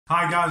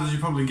Hi guys, as you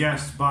probably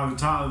guessed by the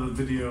title of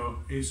the video,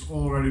 it's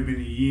already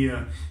been a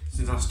year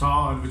since I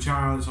started the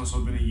channel. It's also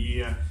been a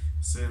year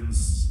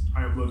since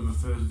I uploaded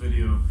the first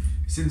video.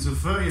 Since the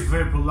 30th of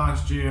April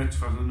last year,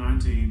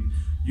 2019,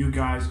 you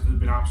guys have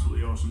been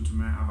absolutely awesome to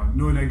me. I've had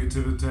no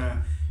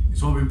negativity,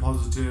 it's all been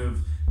positive,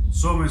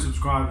 so many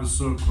subscribers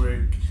so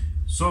quick,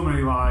 so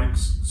many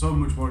likes, so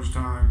much watch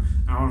time,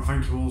 and I want to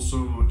thank you all so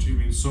much. It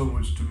means so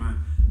much to me.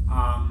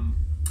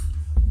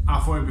 I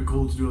thought it'd be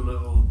cool to do a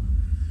little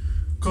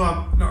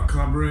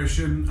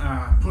collaboration,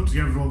 put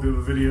together all the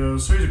other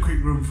videos. So here's a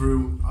quick run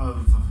through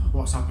of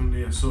what's happened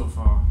here so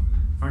far.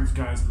 Thanks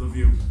guys, love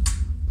you.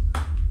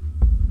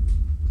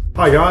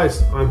 Hi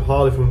guys, I'm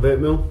Harley from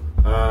VapeMIll.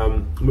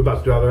 We're about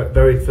to do our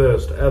very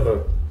first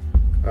ever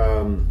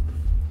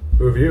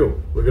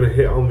review. We're going to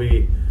hit on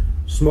the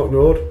smoke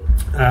node,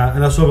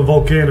 and I saw the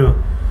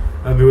volcano,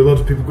 and there were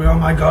loads of people going, "Oh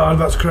my god,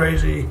 that's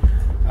crazy."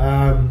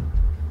 There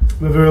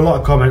were a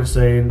lot of comments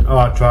saying, "Oh,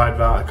 I tried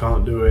that, I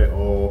can't do it,"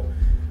 or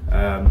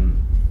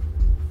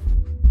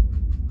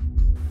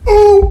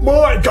 "Oh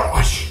my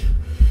gosh,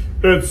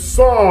 it's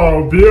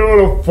so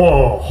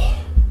beautiful."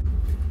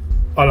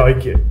 I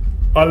like it.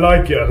 I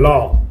like it a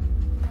lot.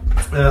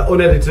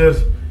 Unedited,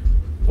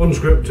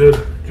 unscripted,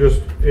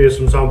 just here's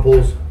some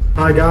samples.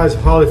 Hi guys,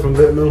 Harley from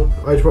VapeMill.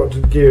 I just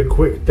wanted to give a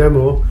quick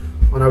demo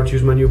on how to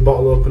use my new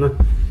bottle opener.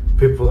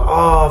 People are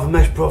like, "Oh, the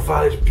mesh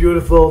profile is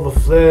beautiful, the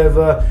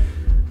flavour,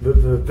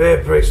 the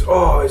vapor, it's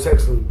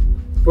excellent."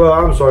 Well,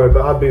 I'm sorry,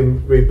 but I've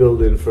been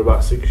rebuilding for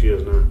about 6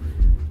 years now,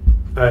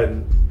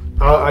 and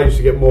I used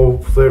to get more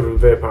flavour and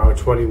vape out of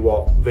 20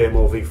 watt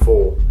VapeMIll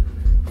V4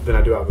 than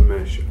I do out of a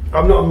mesh.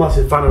 I'm not a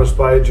massive fan of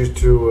Aspire due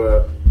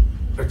to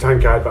a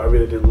tank guide that I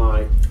really didn't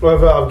like.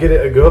 However, I'll give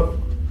it a go.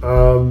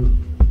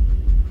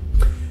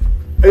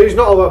 It's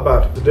not all that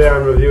bad. Today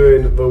I'm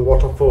reviewing the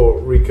Water 4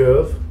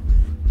 Recurve.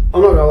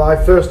 I'm not gonna lie,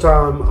 first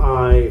time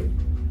I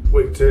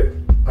wicked it,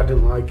 I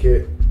didn't like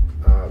it.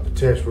 The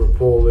taste were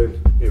appalling.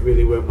 It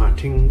really weren't my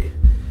ting.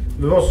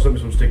 They've also sent me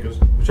some stickers,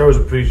 which I always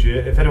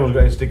appreciate. If anyone's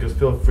got any stickers,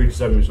 feel free to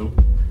send me some.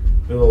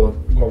 They'll go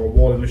on the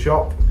wall in the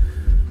shop.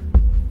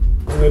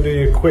 I'm going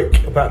to do a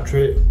quick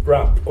battery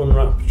wrap,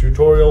 unwrap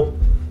tutorial.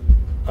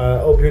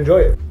 Hope you enjoy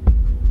it.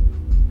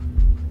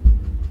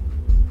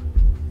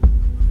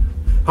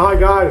 Hi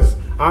guys,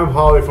 I'm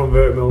Harley from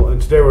VapeMill,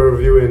 and today we're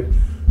reviewing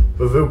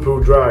the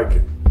Voopoo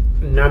Drag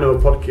Nano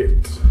Pod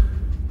Kit.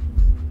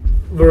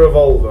 The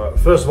Revolver.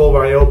 First of all,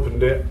 when I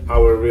opened it, I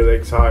was really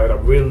excited.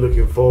 I'm really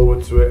looking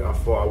forward to it. I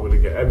thought I would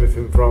get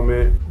everything from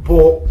it.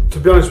 But to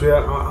be honest with you,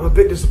 I'm a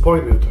bit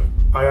disappointed.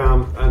 I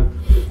am, and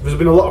there's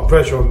been a lot of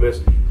pressure on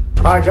this.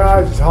 Hi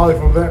guys, it's Harley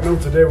from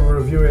VapeMill. Today we're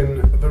reviewing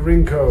the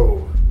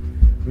Rinco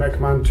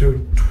MechMan 2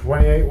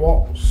 28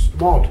 watts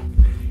mod.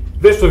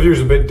 This review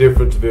is a bit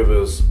different to the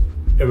others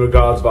in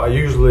regards that I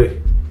usually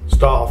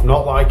start off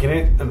not liking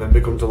it and then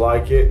become to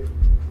like it.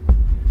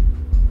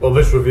 Well,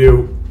 this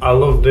review, I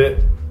loved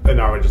it, and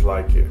now I just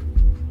like it.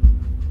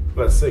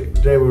 Let's see.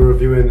 Today we're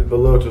reviewing the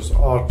Lotus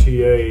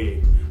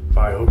RTA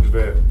by Hugs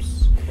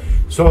Vapes.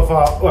 So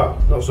far, well,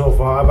 not so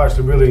far, I've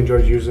actually really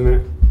enjoyed using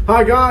it.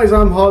 Hi guys,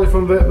 I'm Harley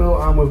from VapeMill,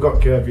 and we've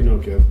got Kev, you know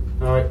Kev.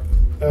 Alright.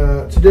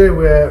 Today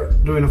we're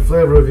doing a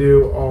flavour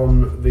review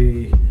on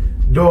the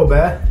Dough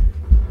Bear.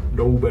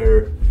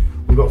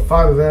 We've got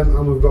 5 of them,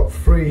 and we've got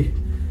 3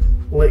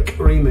 Lick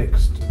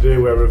Remixed. Today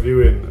we're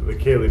reviewing the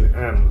Kaolin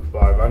M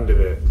by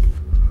Vape.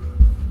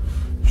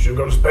 Should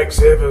have got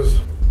Specsavers.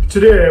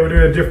 Today we're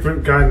doing a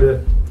different kind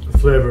of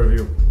flavour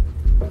review.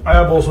 I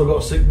have also got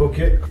a sick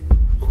bucket.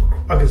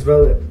 I can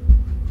smell it.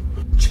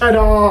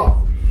 Cheddar!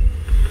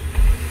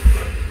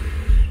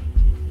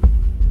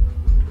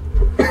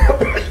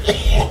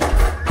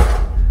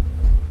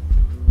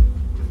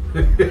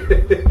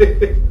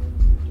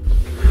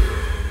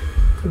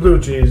 Blue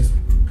cheese.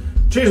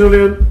 Cheese and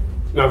onion.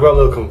 Now I've got a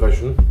little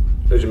confession.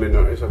 As you may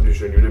notice, I've just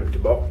shown you an empty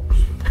box.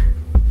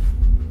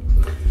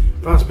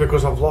 That's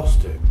because I've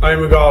lost it. In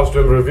regards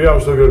to the review, I'm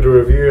still going to do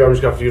a review. I'm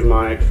just going to have to use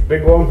my extra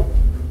big one.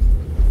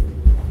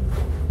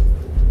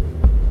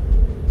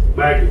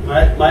 My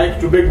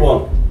extra big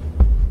one.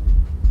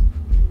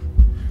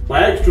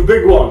 My extra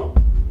big one.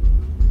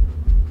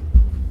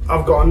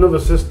 I've got another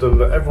system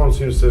that everyone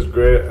seems to say is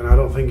great, and I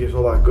don't think it's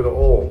all that good at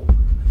all.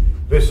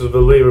 This is the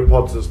Lyra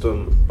Pod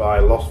system by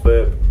Lost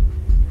Vape.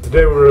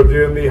 Today we're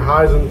reviewing the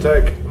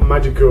Heisentech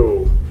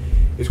Magico.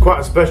 It's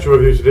quite a special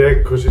review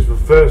today because it's the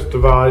first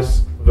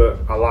device that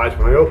I liked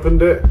when I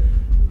opened it,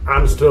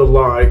 and still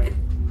like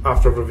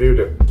after I've reviewed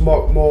it.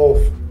 Smoke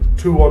Morph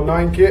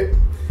 219 kit.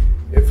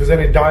 If there's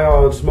any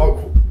diehard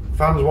smoke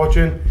fans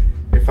watching,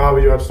 if I were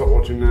you, I'd stop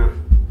watching now.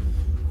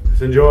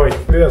 Let's enjoy.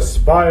 The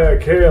Aspire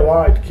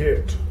K-Lite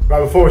kit.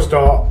 Right, before we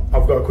start,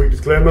 I've got a quick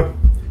disclaimer.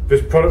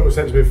 This product was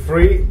sent to me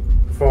free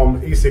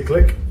from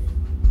EasyClick.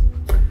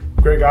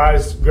 Great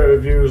guys, great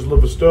reviews,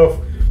 love the stuff.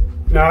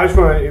 Now I just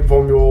want to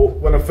inform you all,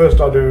 when I first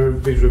started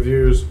doing these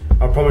reviews,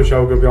 I promise you I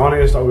was going to be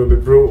honest, I was going to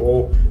be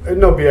brutal, and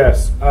no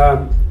BS.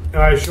 And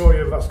I assure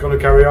you that's going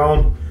to carry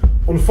on.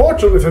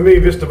 Unfortunately for me,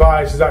 this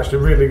device is actually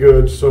really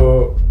good,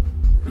 so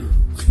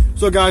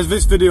So guys,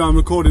 this video I'm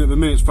recording at the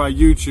minute for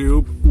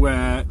YouTube.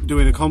 We're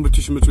doing a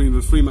competition between the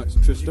Freemax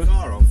and Trista. Your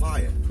car on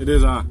fire? It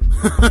is, Hey,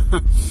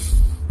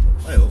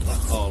 look,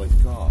 that's Harley's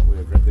car with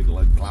a great big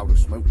cloud of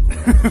smoke.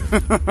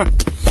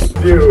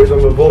 View is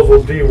on the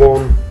Volvo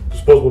D1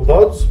 disposable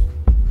pods,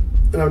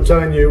 and I'm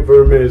telling you,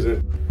 they're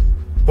amazing.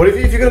 But if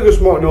you're going to go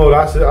smart, no,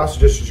 I suggest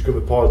you just go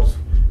with pods.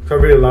 I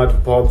really like the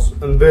pods,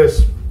 and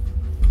this,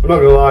 I'm not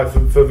going to lie,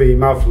 for the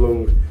mouth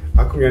lung,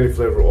 I couldn't get any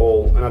flavour at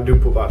all, and I do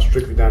put that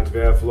strictly down to the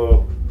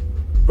airflow.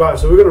 Right,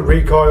 so we're going to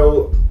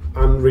recoil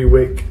and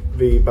rewick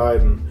the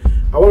Biden.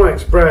 I want to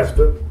express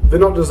that they're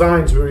not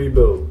designed to be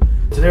rebuilt.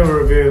 Today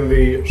we're reviewing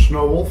the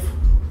Snowwolf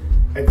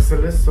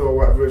Exilis, or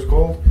whatever it's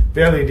called.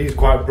 The LED is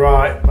quite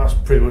bright, that's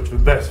pretty much the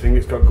best thing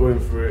it's got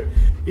going for it.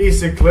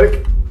 Easy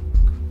click.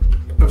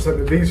 I've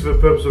sent these for the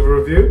purpose of a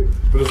review.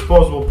 The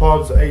disposable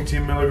pods,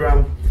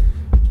 18mg.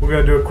 We're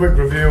going to do a quick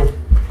review.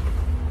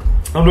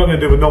 I'm not going to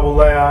do a normal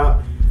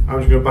layout. I'm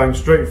just going to bang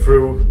straight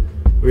through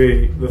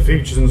the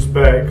features and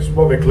specs,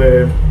 what they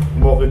claim,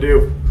 and what they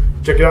do.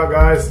 Check it out,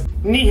 guys.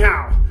 Ni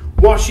hao,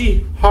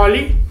 washi,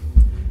 Harley,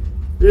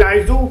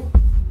 Laizu,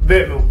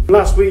 VapeMIll.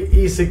 Last week,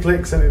 Easy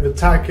Click sent in the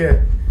tag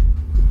here.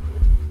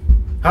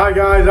 Hi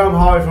guys, I'm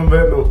Harley from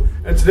VapeMIll,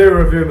 and today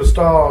we're reviewing the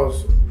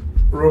Stars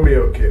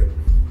Romeo kit.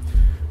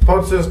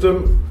 Pod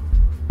system,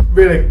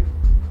 really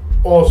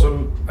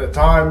awesome at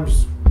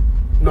times,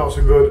 not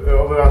so good at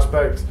other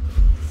aspects.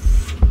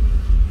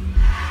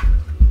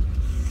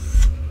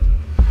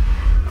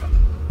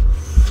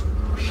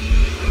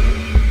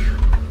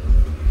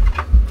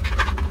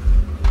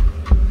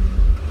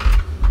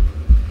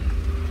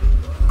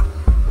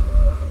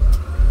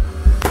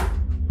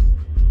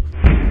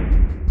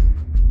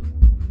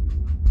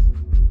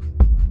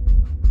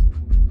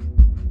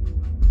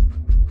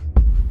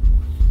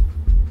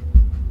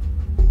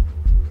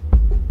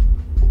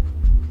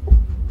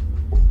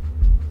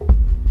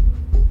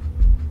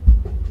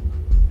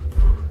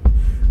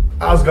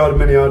 Asgard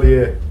Mini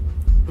RDA.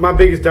 My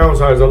biggest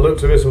downside is I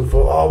looked at this and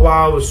thought, oh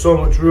wow, there's so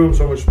much room,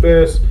 so much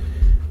space.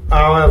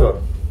 However,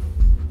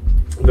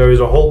 there is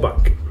a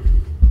holdback.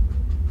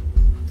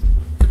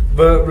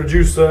 The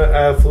reducer,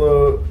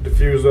 airflow,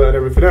 diffuser and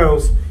everything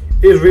else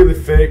is really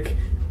thick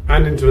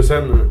and into the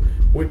centre,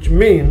 which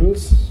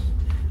means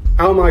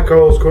how my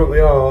coils currently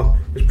are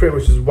is pretty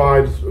much as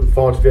wide and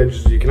far to the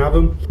edges as you can have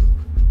them.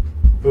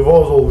 With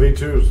all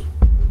V2s.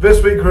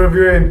 This week we're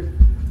reviewing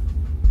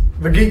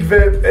the Geek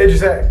Vape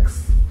Aegis X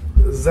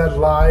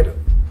Z-Lide,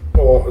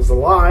 or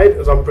Z-Lide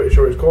as I'm pretty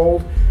sure it's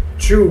called,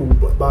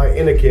 tube by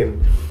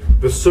Inakin.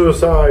 The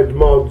Suicide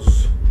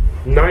Mods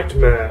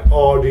Nightmare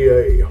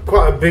RDA.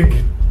 Quite a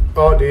big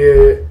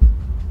RDA.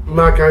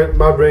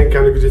 My brain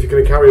kind of goes, if you're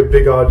going to carry a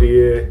big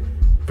RDA,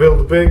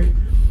 build big.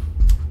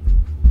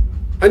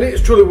 And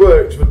it's truly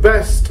worked. The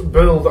best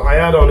build I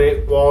had on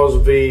it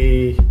was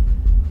the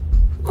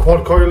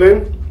quad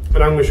coiling,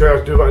 and I'm going to show you how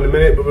to do that in a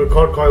minute, but the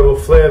quad coil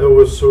flavour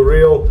was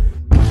surreal.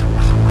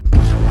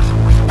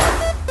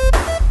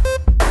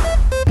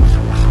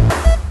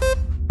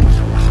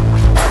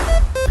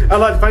 I'd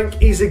like to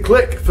thank Easy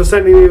Click for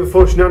sending me the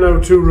Force Nano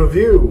to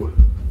review.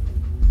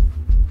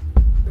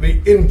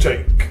 The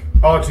Intake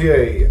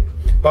RTA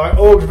by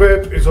Org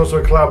Vape. It's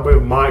also a collab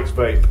with Mike's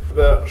Vape.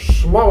 The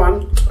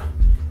Schmowant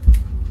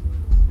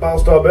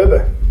Battlestar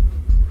Baby.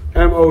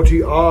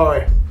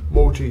 M-O-T-I.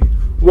 Morty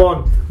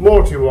 1.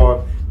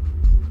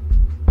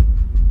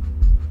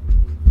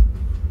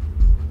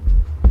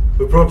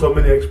 The Proton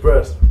Mini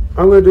Express.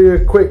 I'm going to do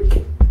a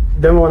quick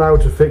demo on how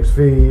to fix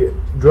the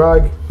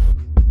drag.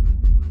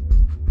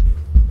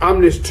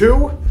 Amnis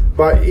 2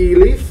 by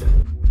E-Leaf.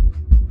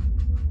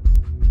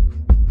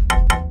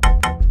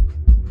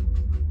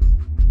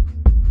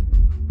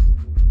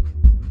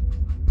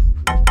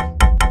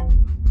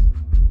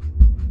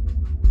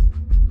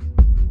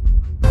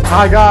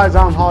 Hi guys,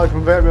 I'm Harley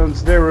from VapeMill, and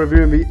today we're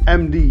reviewing the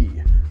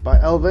MD by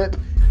L-Vape.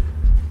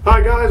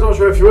 Hi guys, not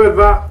sure if you heard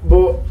that,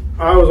 but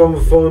I was on the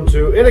phone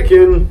to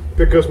Inakin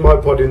because my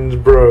podding's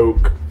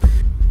broke.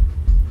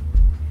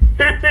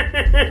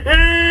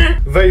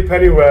 Vape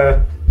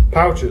Anywhere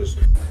pouches.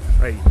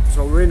 Right,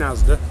 so we're in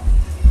Asda.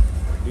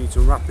 We need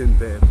some wrapping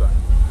paper.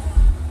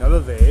 Have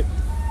a vape.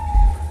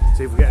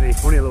 See if we get any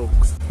funny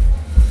looks.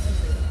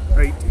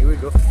 Right, here we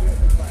go.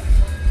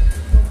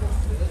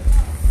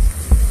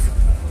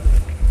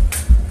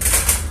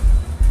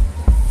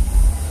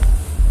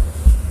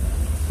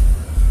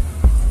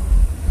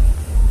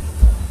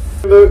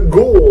 The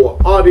Ghoul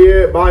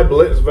RDA by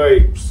Blitz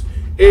Vapes.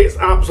 It's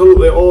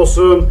absolutely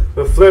awesome.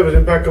 The flavour's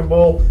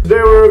impeccable. Today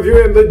we're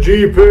reviewing the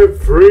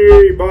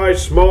GP3 by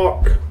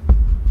Smock.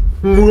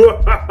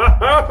 Reviewing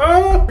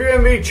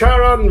the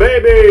Charon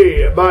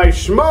Baby by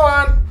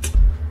Schmoant.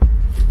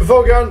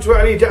 Before we get on to it,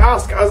 I need to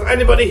ask, has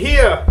anybody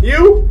here,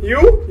 you,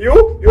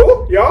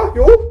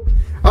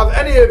 have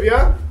any of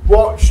you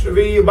watched the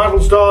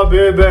Battlestar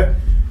Baby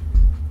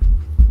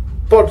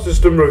pod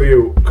system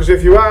review? Because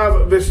if you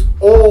have, this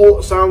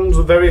all sounds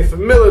very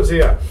familiar to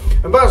you.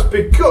 And that's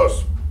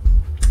because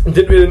I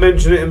didn't really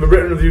mention it in the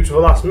written review to the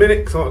last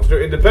minute because I wanted to do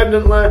it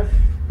independently.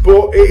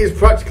 but it is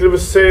practically the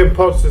same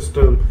pod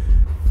system.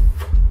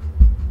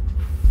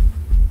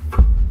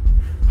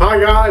 Hi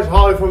guys,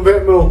 Harley from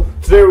VapeMIll.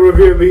 Today we're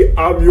reviewing the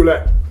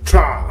Amulet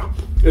Tra.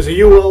 It's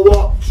a UL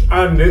watch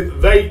and it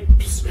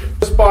vapes.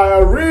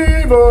 Aspire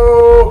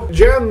Revo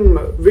Gem,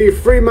 the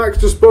 3 max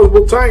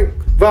disposable tank.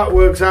 That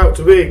works out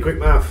to be, quick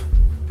math,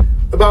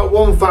 about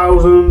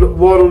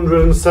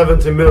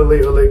 1,170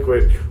 milliliter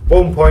liquid,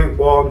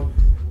 1.1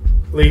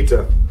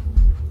 litre.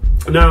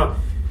 Now,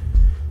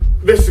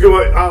 this is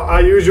going to be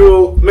our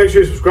usual. Make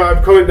sure you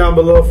subscribe, comment down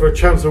below for a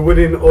chance of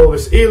winning all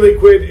this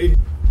e-liquid.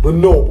 The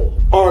Noble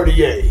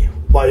RDA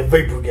by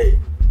Vaporgate.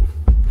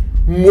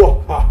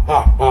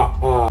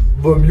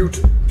 The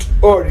Mutant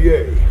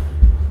RDA.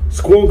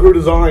 Squonker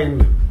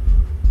designed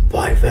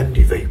by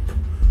Vendy Vape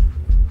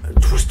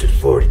and Twisted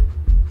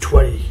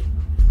 4020.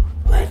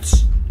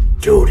 Let's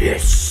do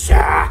this.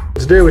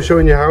 Today we're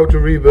showing you how to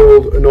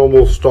rebuild a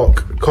normal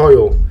stock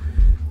coil.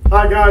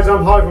 Hi guys,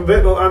 I'm Harley from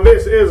VapeMIll and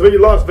this is the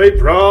last Vape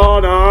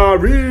Prana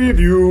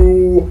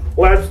review.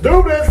 Let's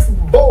do this.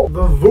 Boom.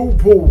 The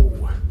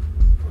Voopoo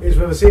is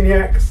for the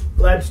CNX.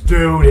 Let's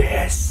do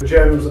this.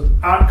 Gems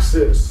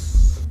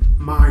Axis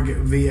Mag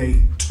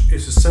V8.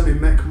 It's a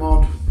semi-mech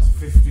mod.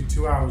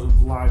 52 hours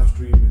of live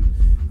streaming.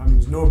 That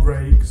means no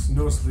breaks,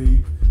 no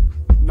sleep,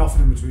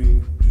 nothing in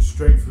between, just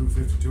straight through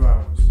 52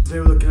 hours.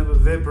 Today we're looking at the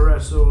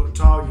Vaporesso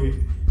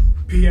Target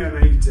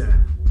PM80.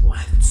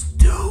 Let's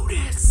do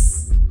this.